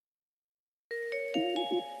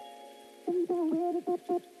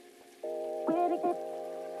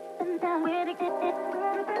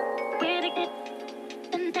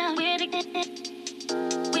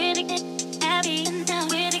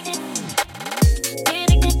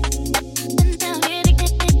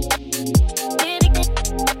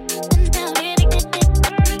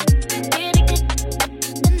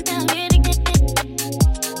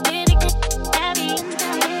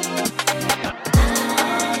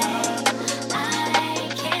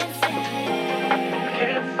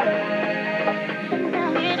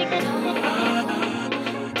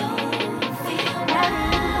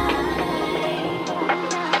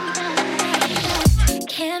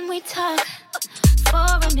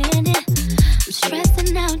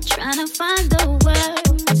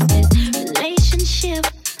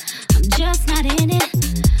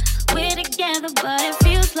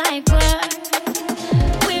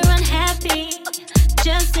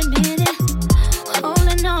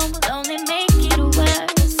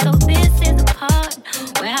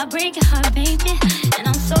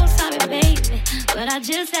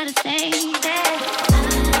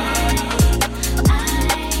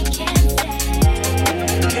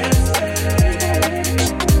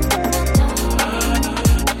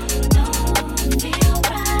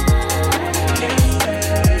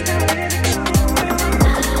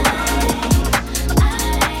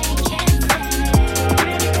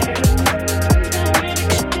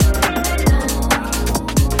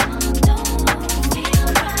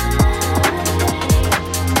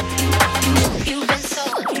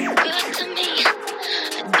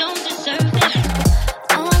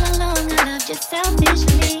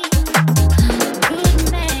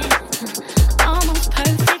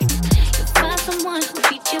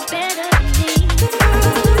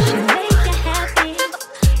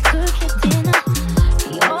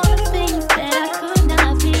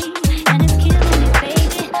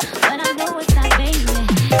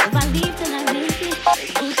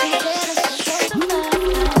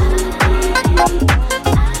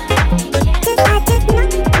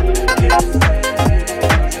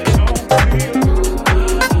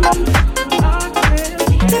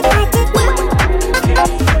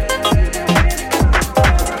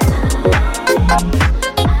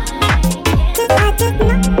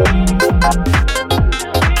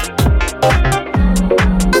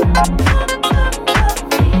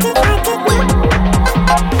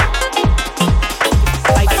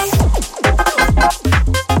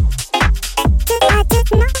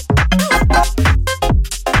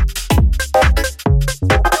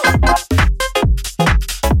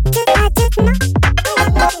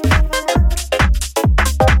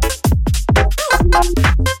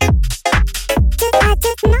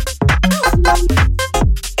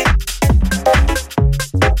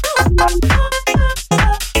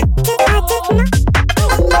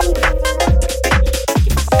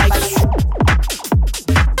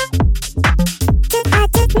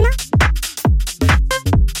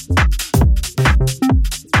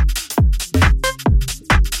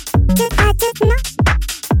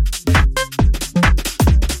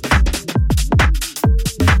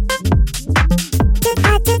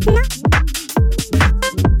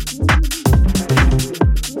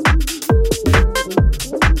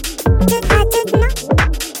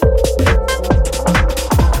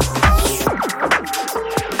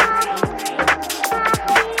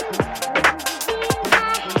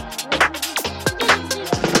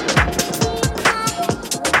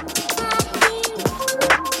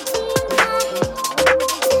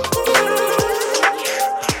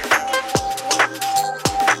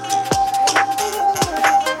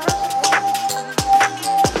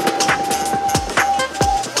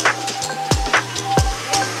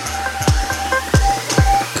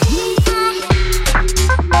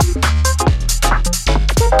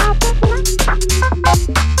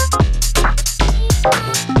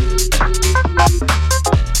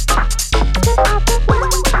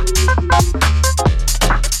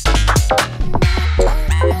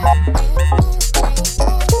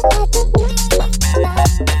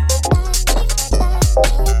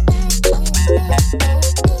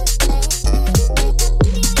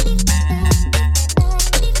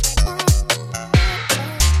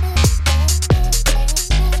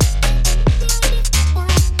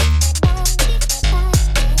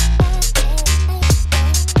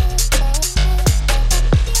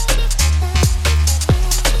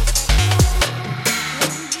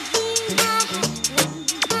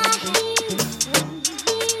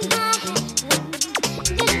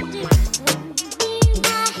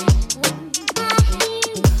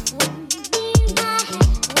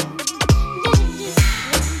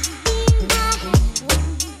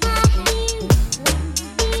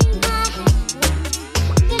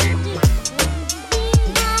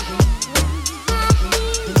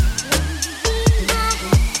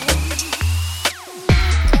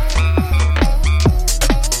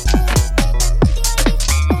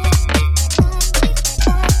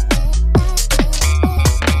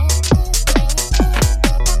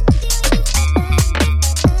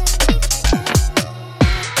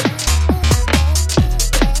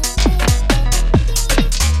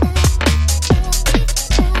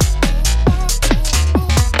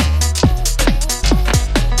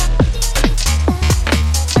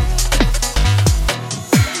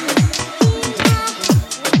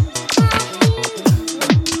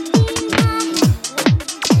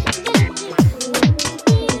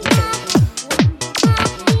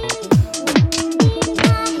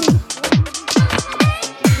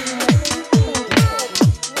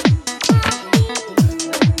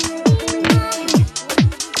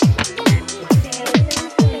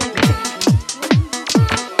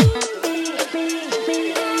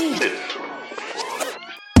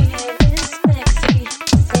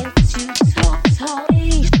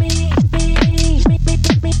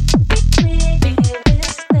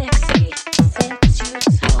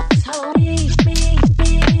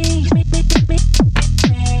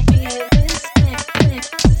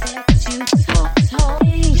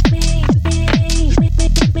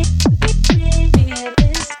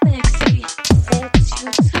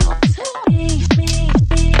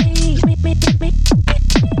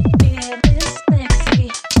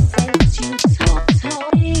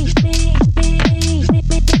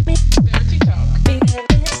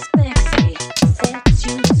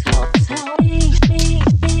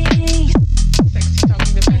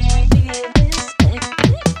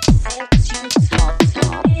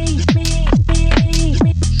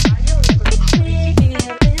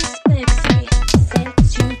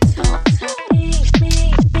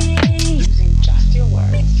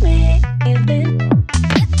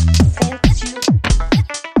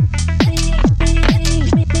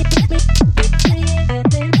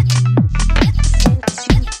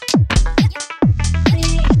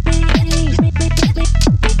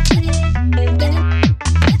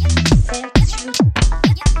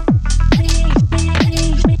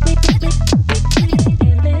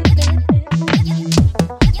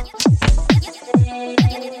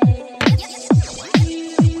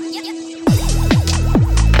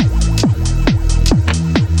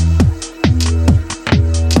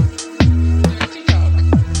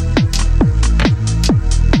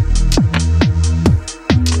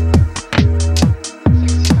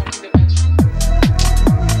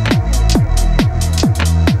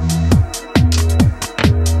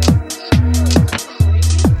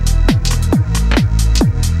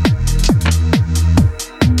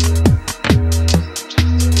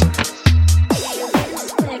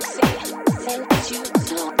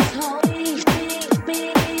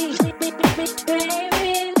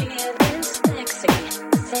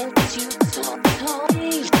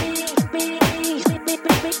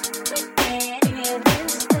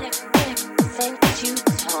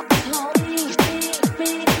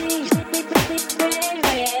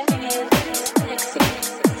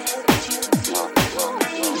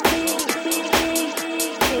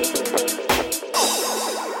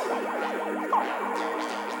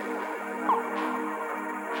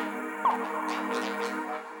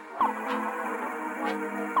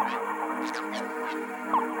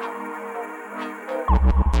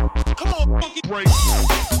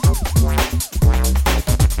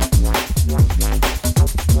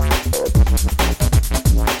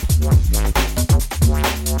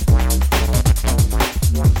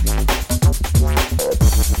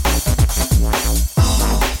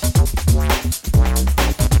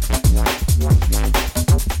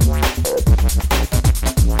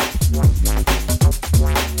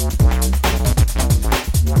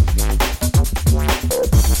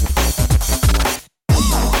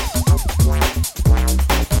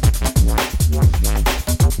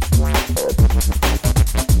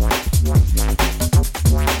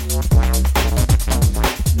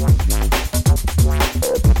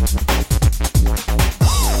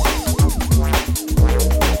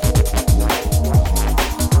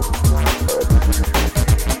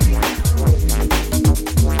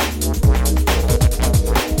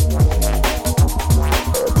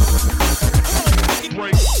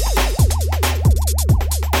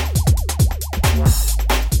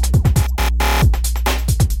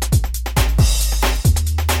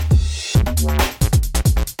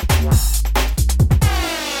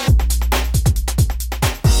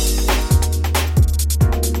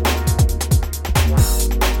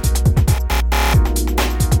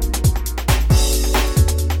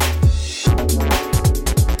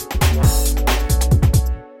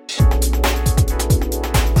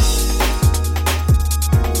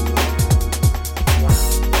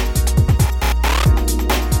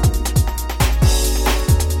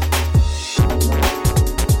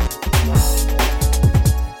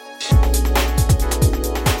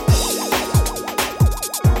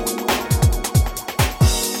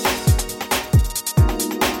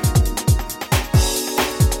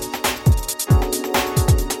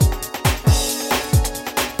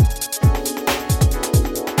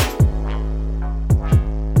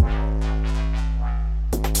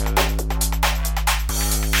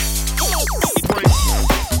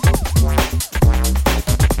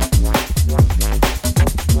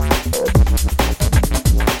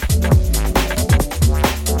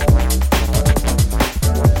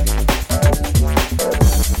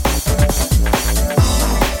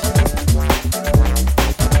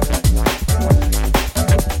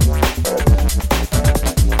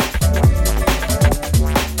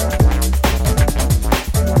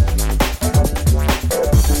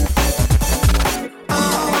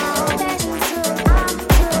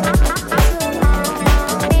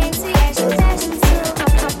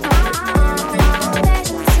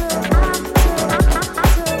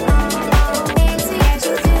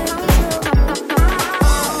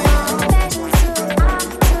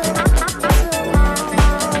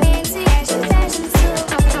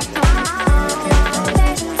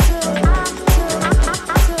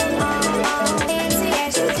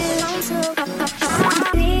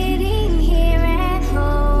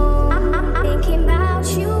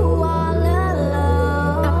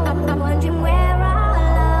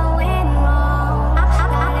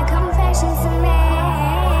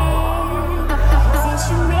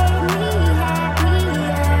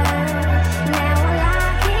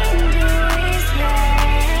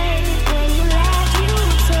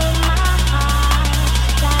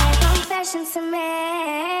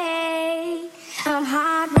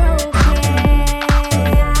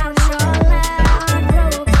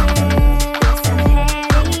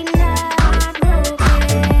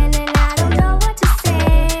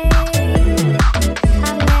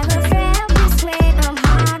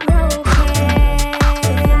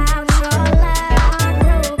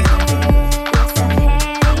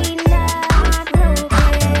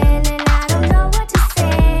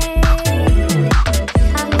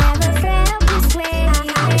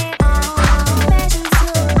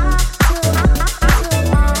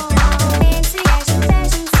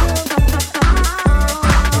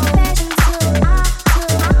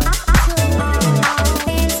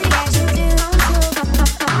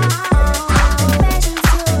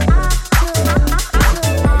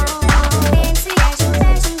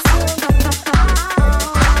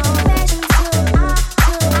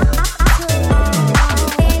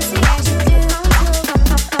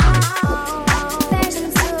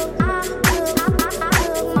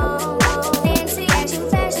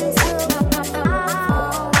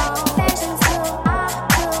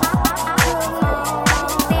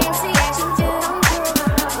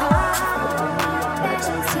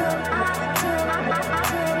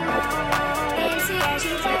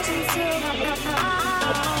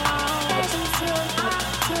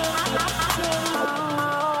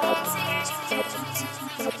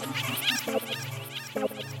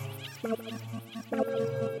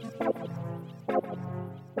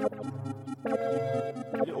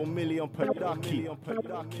production.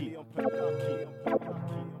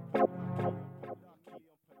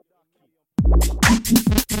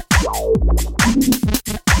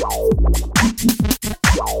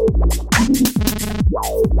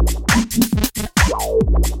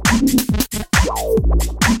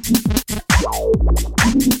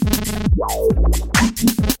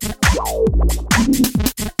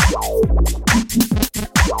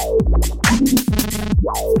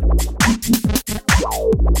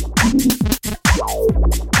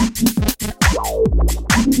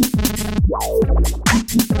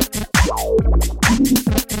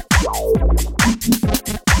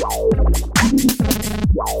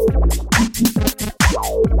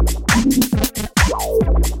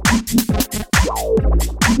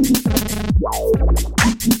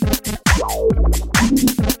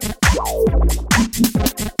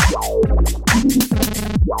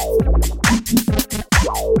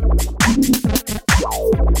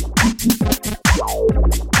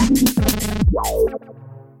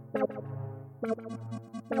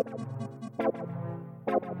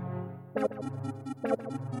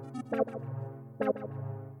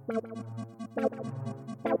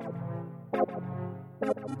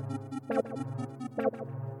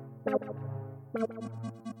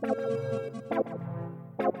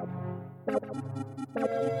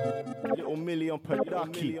 Little Million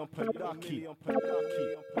production. Yo,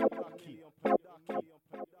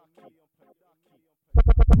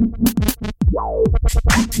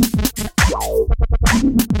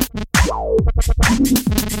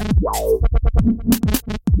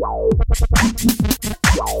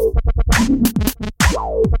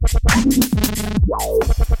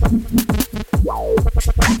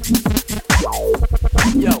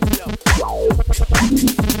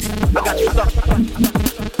 I got you stuck.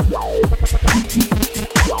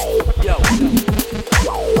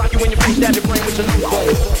 Yo, rock you in your face, stab your brain with your new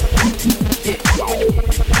bone. Yeah,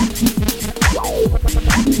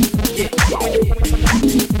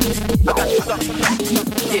 I got you stuck.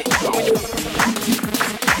 Yeah,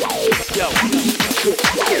 yo,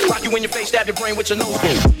 rock you in your face, stab your brain with your nose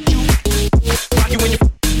bone. Rock you in your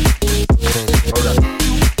hold up.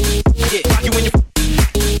 Yeah, rock you in your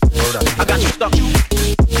hold up. I got you stuck.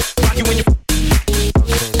 Rock you in your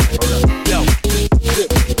hold up. Yo,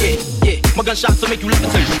 yeah, my gunshots will make you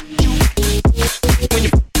levitate. When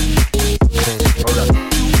you hold up.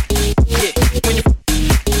 Yeah, when you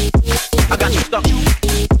I got you stuck.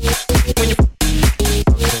 When you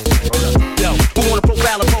hold up. Yo, who wanna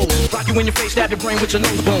profile and pose? Rock you in your face, stab your brain with your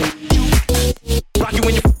nose bone. Rock you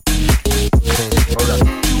in your hold up.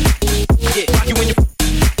 Yeah, rock you in your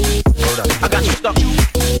hold up. I got you stuck.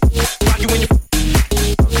 Rock you in your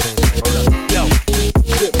hold up. Yo,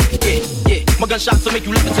 yeah, my gunshots will make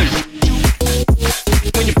you levitate.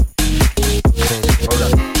 When you hold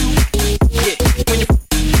up. Yeah, when you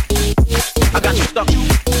I got you stuck.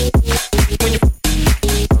 When you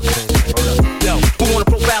hold up. Yo, who wanna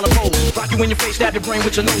profile and pose? Rock you in your face, stab your brain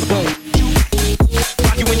with your nose bone.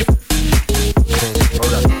 Rock you in your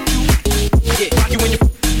hold up. Yeah, rock you in your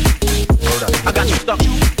hold up. I got you stuck.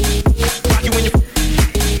 Rock you in your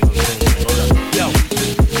hold up. Yo,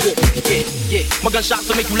 yeah, my gunshots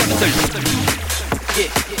will make you levitate. Yeah,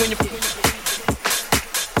 when you when you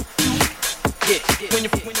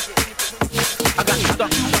I got you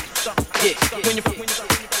stuck. Yeah, when you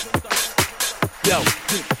yo,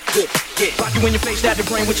 yeah, rock you in your face, stab your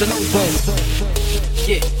brain with your nose bone.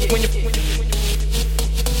 Yeah, when you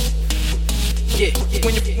yeah,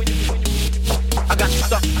 when you I got you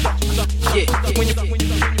stuck. Yeah, when you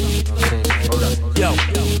hold up. Yo,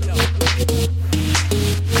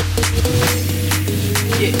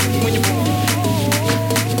 yeah, when you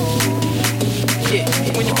yeah,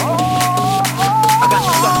 when you I got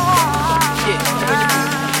you stuck. Yeah, when you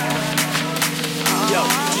yo,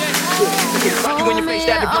 rock you in your face,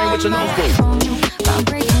 stab your brain with your nose bone.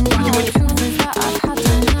 Rock you in your hold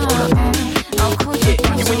up. Yeah,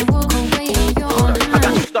 rock you in your I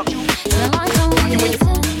got you stuck. Rock you in your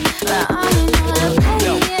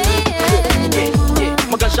yo, yeah,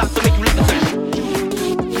 my gunshots will make you levitate.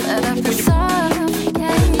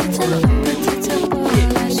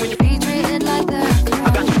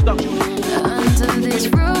 I got you stuck. Under this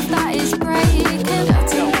roof that is breaking, I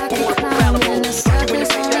feel like a clown in a circus,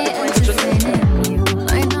 only entertaining you.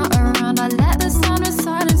 I'm not around, I let the sound of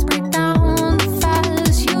silence break down.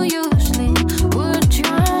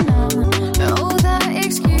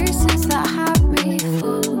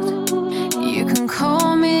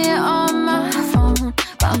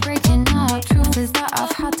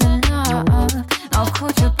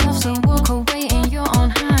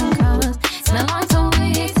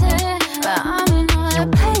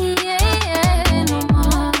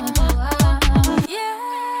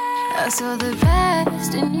 the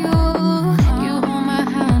best in you. You hold my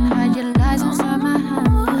hand, hide your lies inside my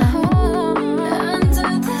hand.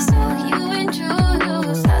 Under this all you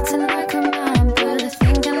introduce, acting like a man, but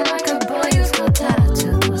thinking like a boy who's got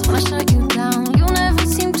tattoos. Wanna shut you down, you never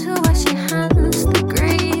seem to wash your hands. The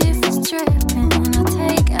grief is dripping when I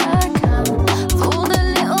take account of all the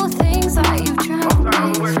little things that you've dragged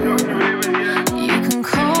me through. You can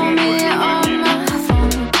call me on my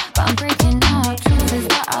phone, but I'm breaking up. Truth is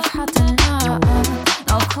that I've had enough.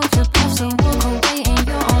 Now I've called your bluff, so walk away in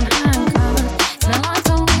your own handcuffs. It's been like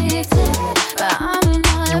I'm waiting, but I'm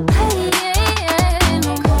not paying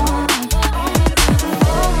no more.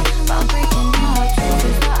 But I'm breaking up. Truth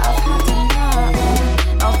is that I've had enough.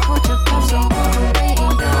 Now I've called your bluff, so walk away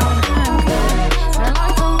in your own handcuffs. It's been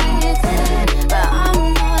like I'm waiting, but I'm not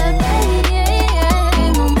paying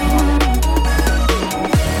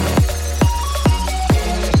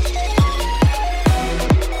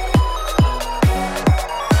no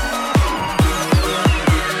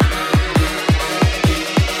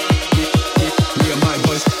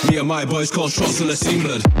more. Me and my boys cause shots in the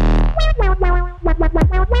England.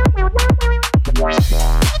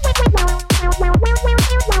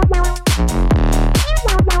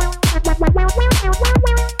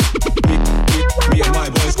 Me and my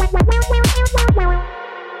boys. Me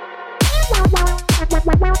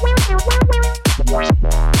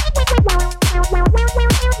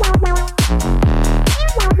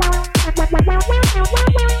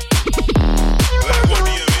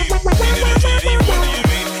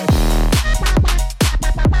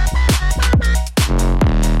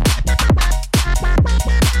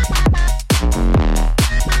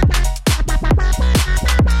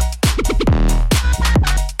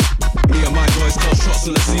and my boys cause shots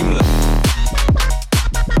in the England.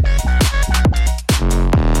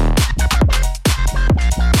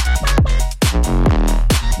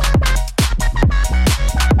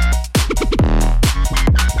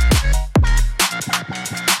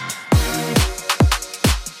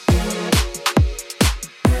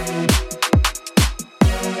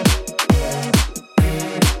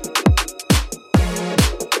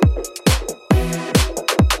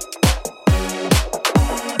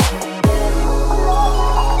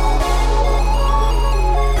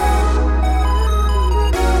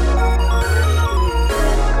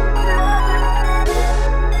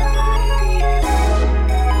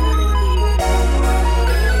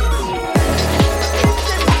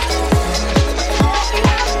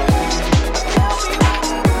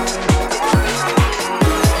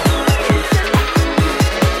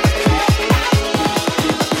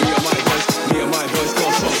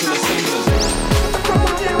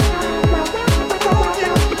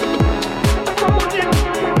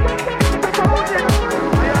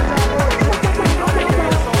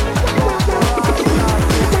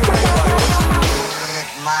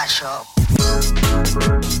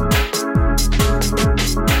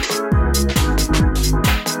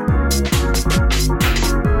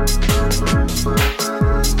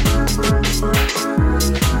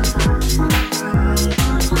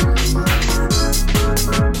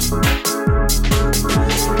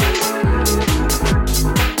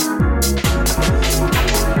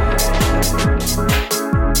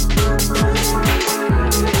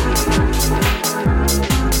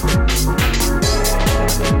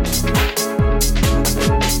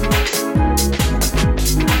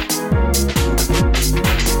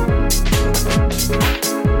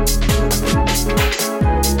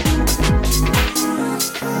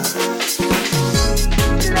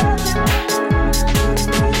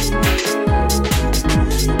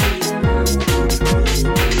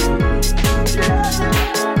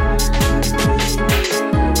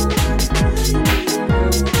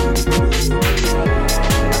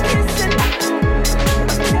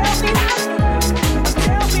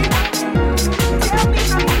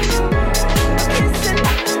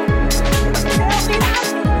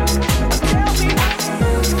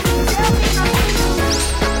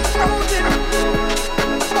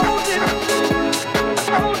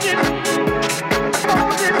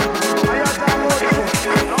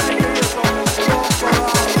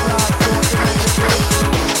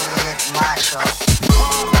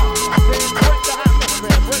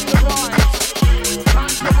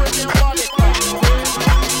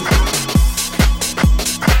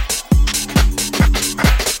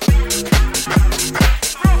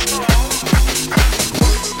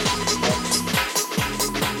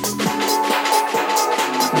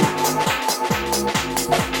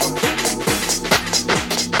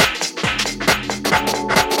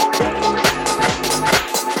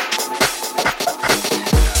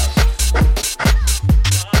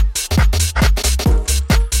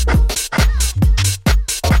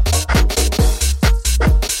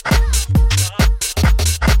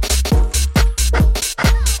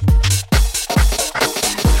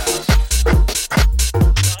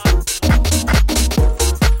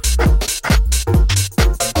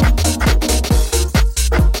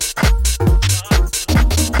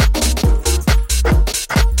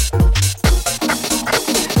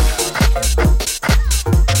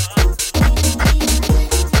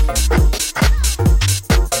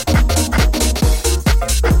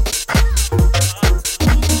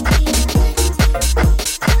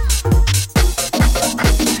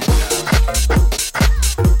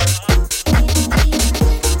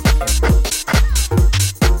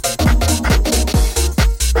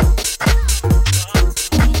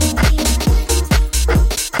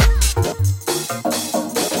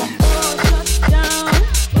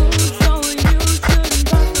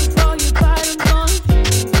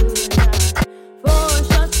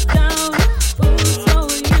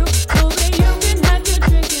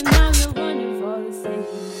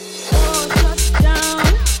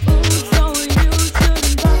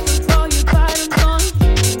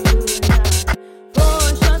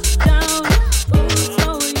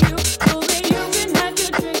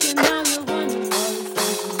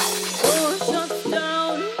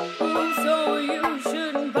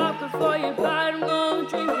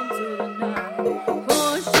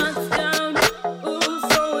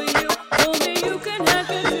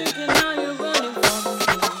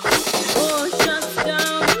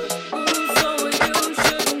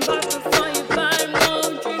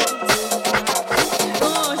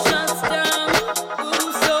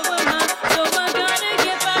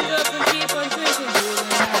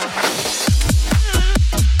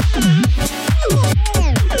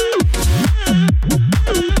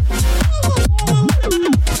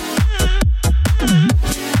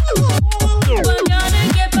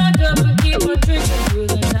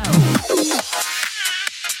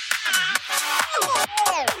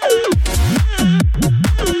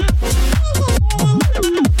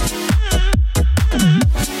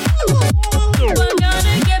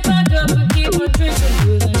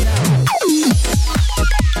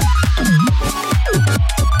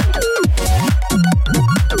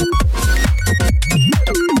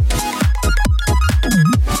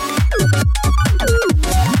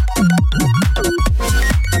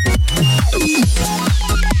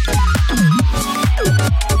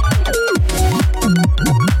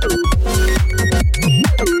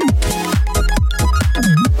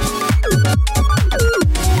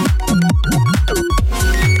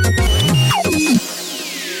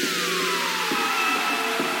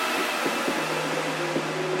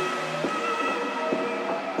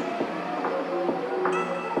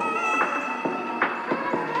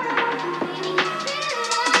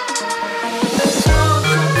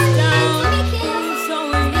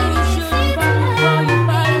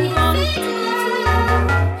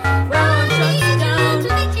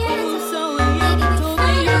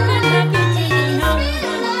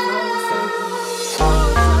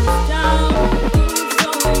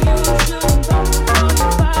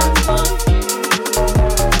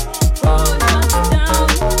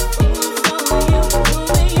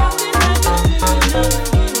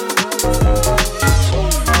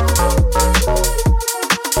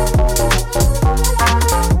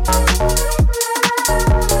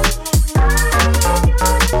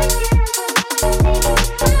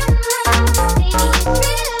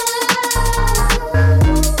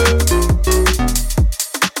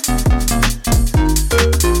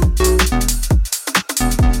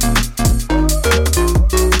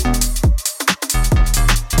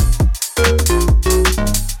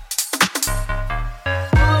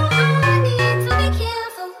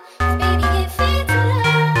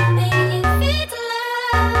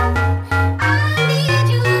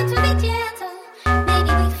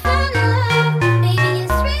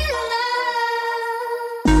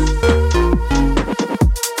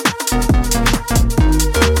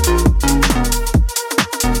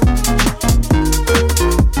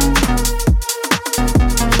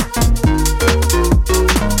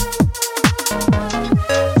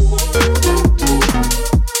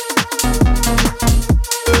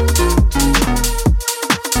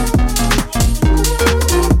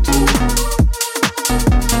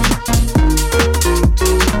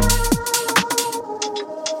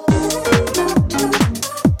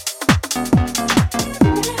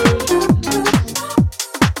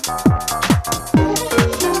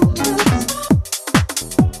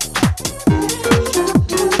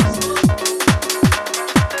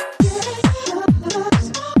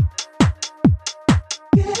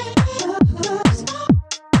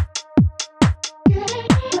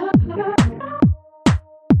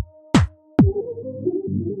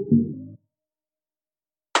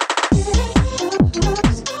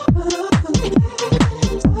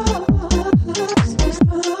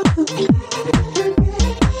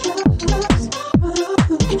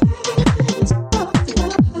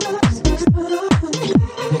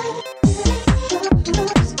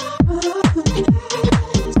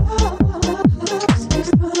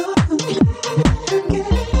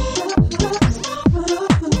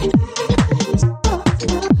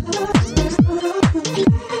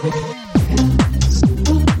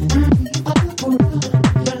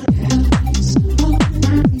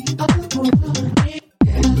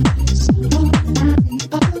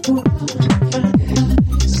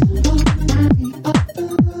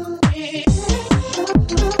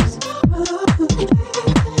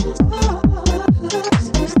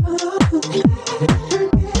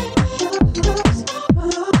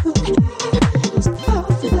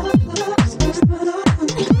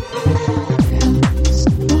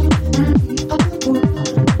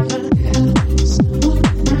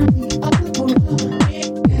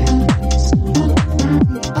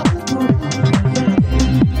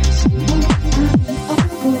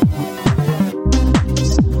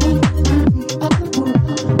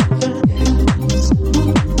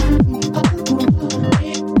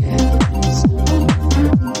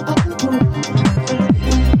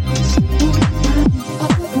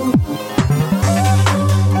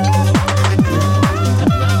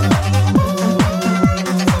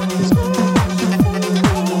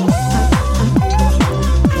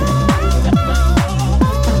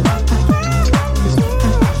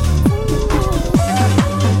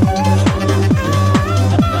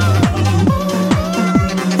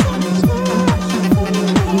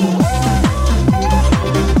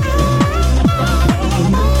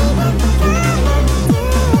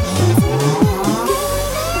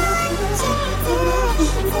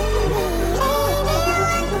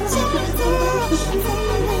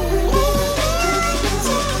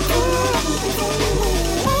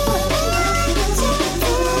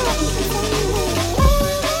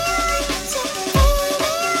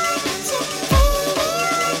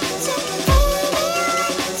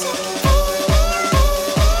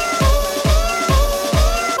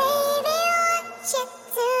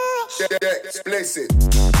 explicit.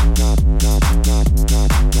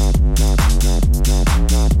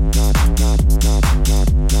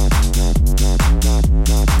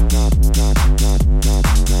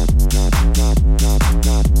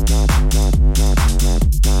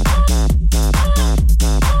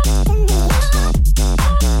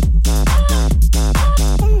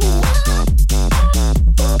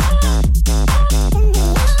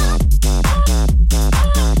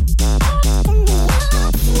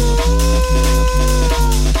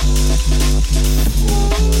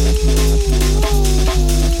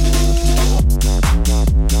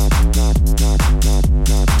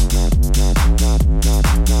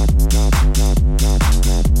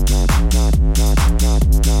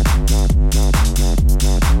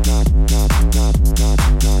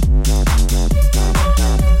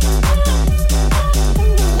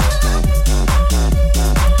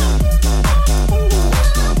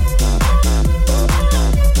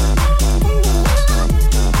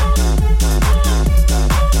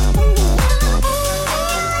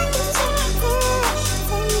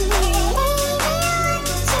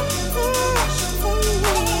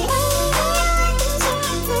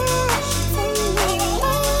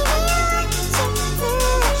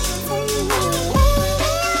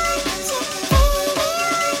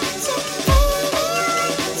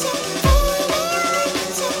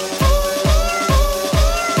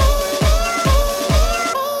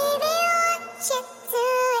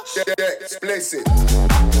 Explicit.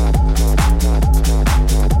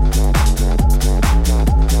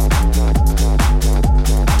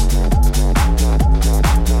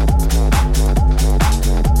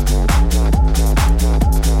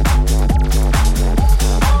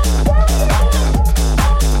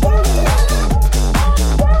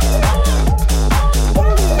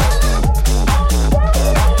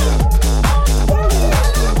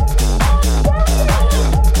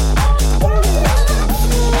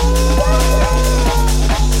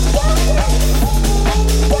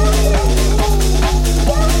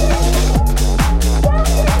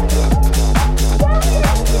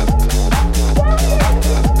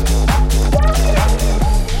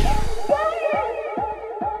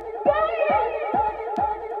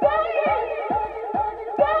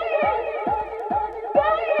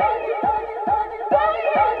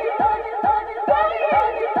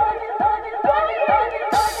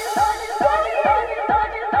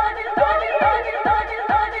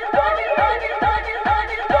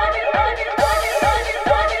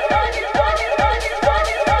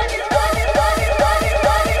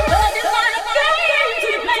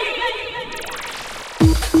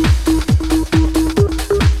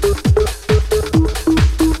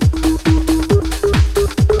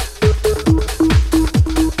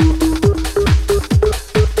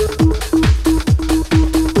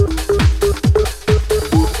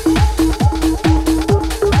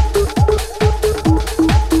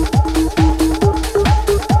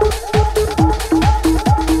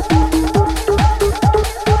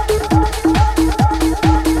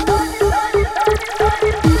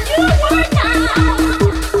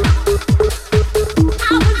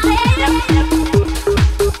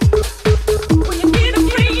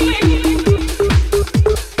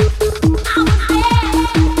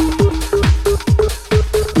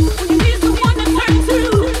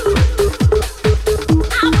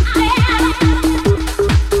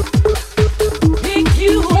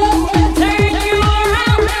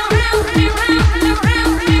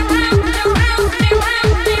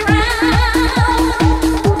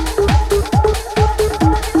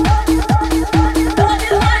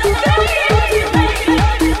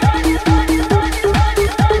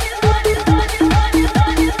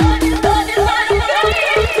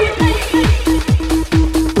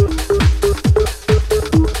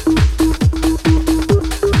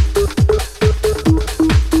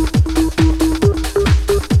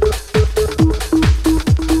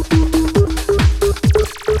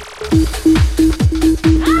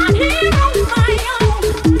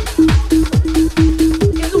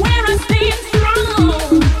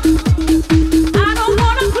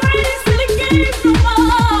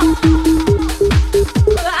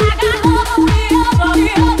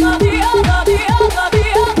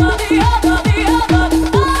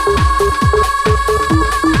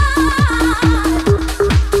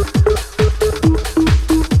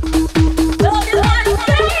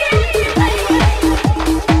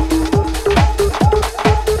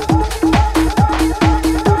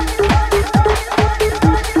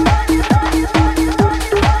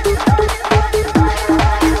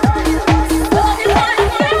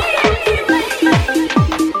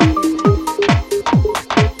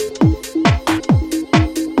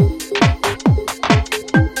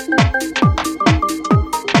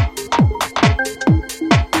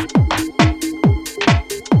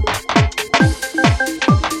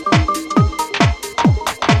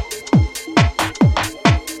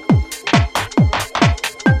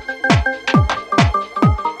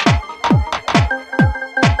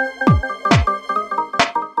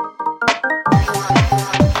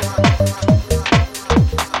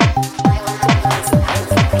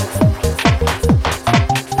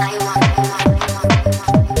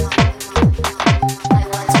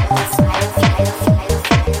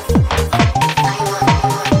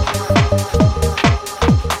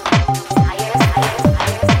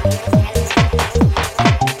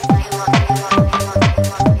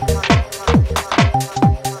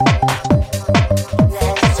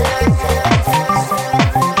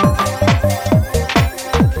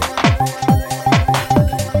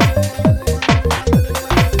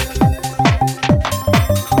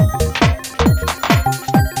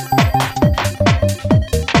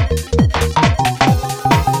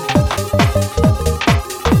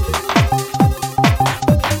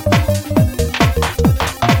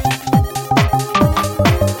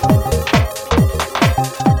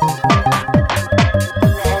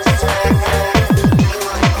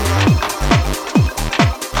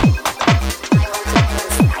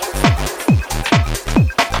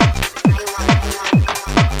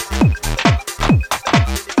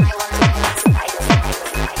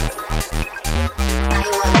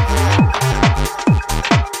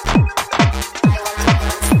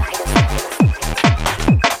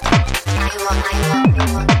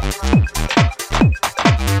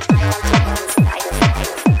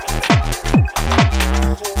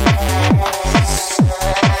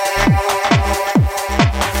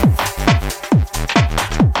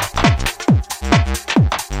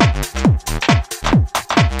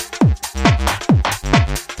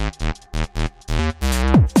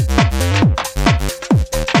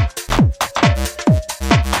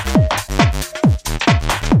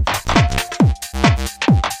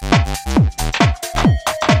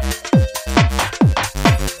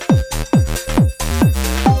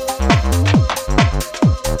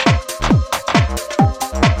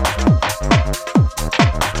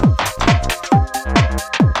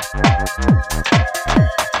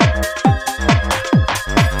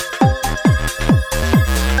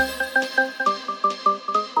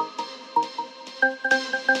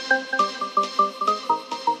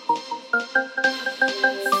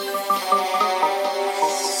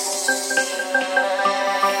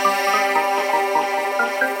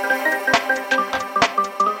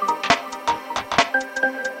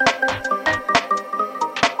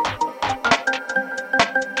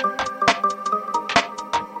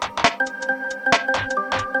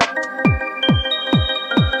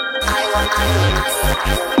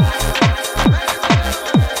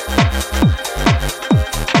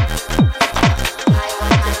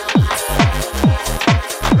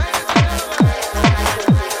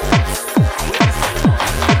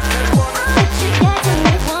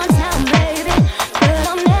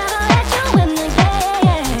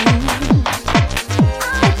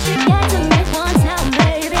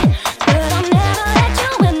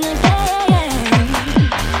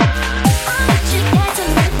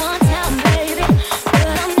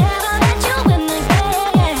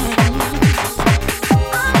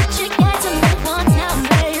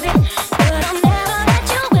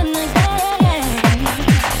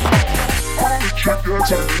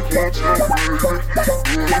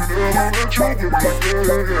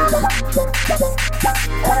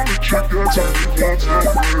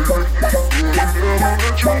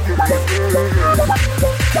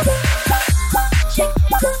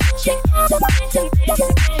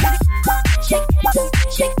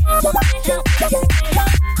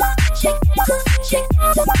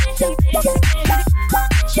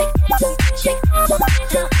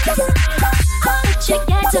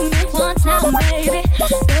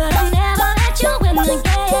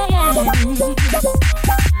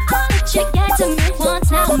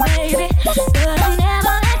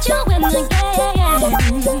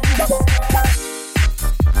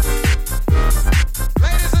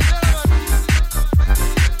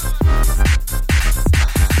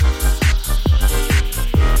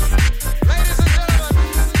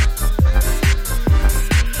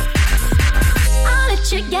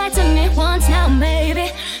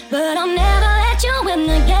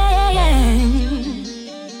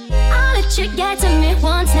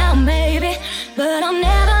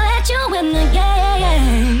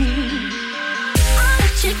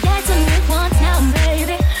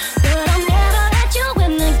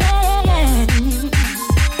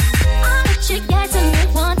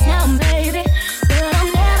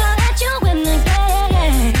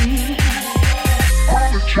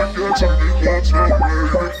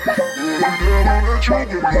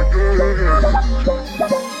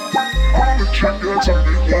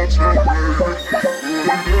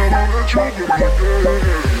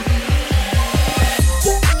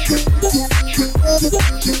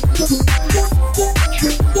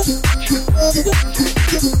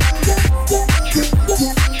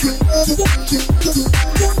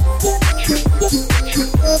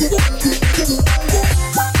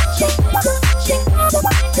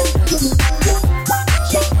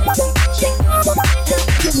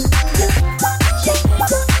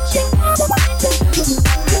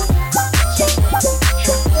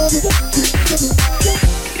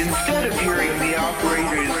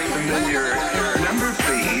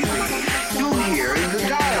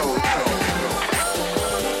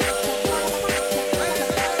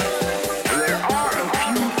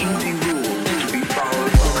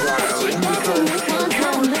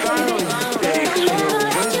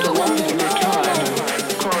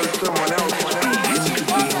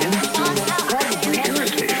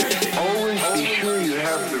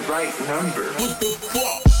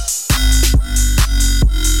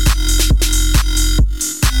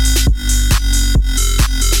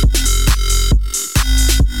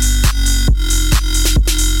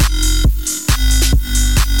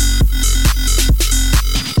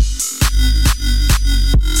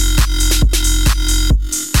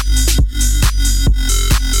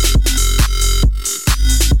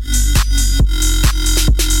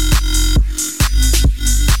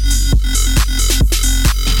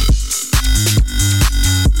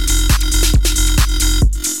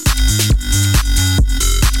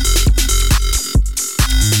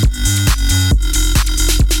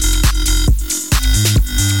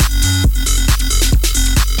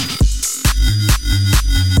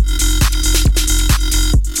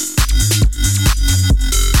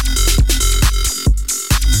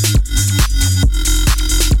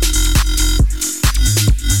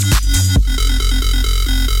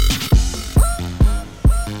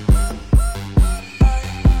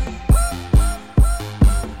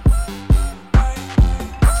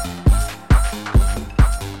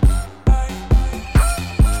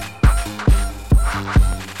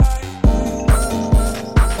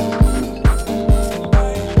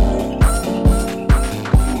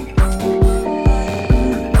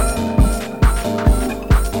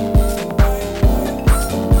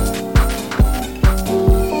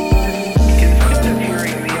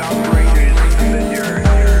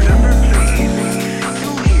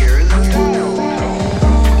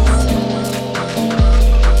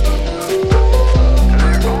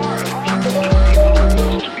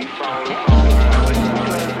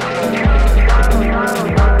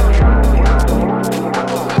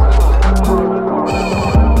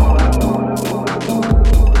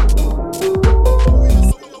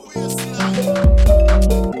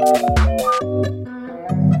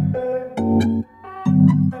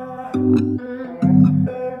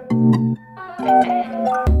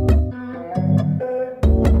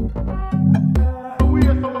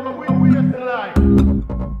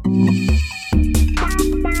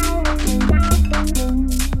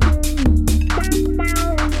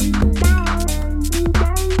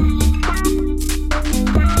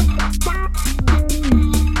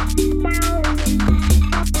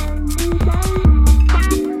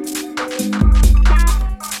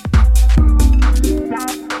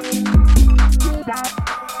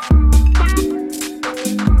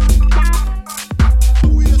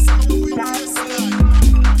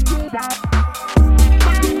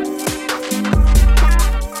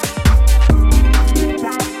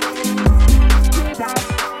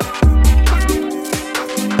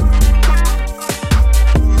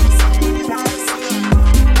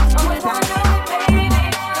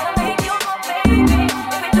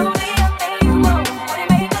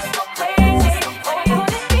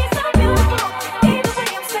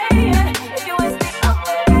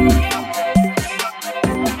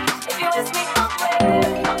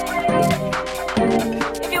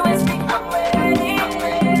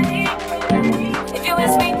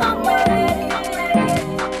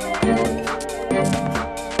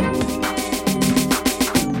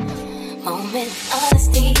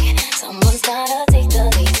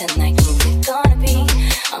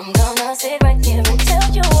 sit right here and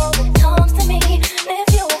tell you all that comes to me. And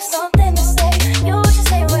if you have something to say, you should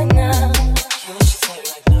say it right now. You should say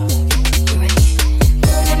it right now.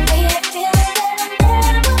 Look at me, I feel like that I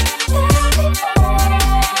never felt before.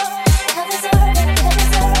 And I deserve it, I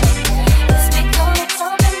deserve it. It's becoming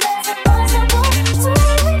something that's impossible to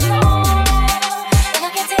ignore. And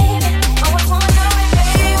I can't take it, always wondering,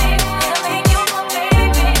 baby, can I make you my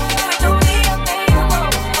baby? If we don't need a thing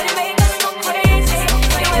alone, would it make us go crazy?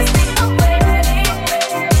 If you ask me, I'm ready.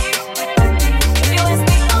 If you ask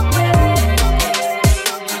me, I'm ready.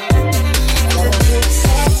 I love you to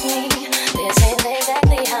set me. This ain't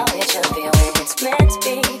exactly how it should feel when it's meant to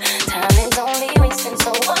be. Time is only wasting,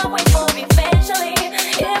 so I'll wait for eventually.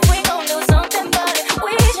 If we gon' do something about it,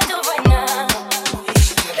 we should do it right now.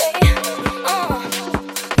 Hey,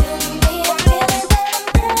 me, I'm feeling that I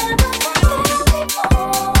never felt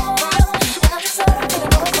before. And I deserve it,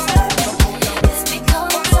 I deserve it. It's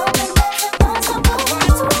becoming something that's impossible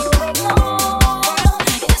to ignore.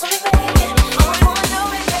 It is only baby, I'm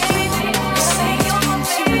wondering, baby. Say you're my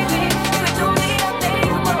baby. We don't need a thing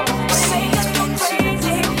alone. Would it make us go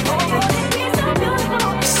crazy? Oh, would it be so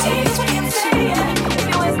beautiful? See, it's what you say, yeah. If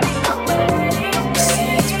you ask me, I'm ready.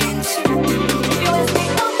 See, it's been too long. If you ask me,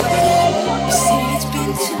 I'm ready. See, it's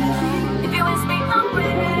been too long. If you ask me, I'm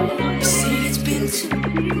ready. See, it's been too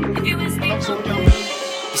long. If you ask me, I'm ready.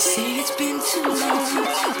 You see, it's been too long.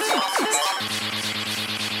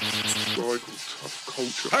 Tough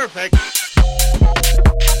culture. Perfect.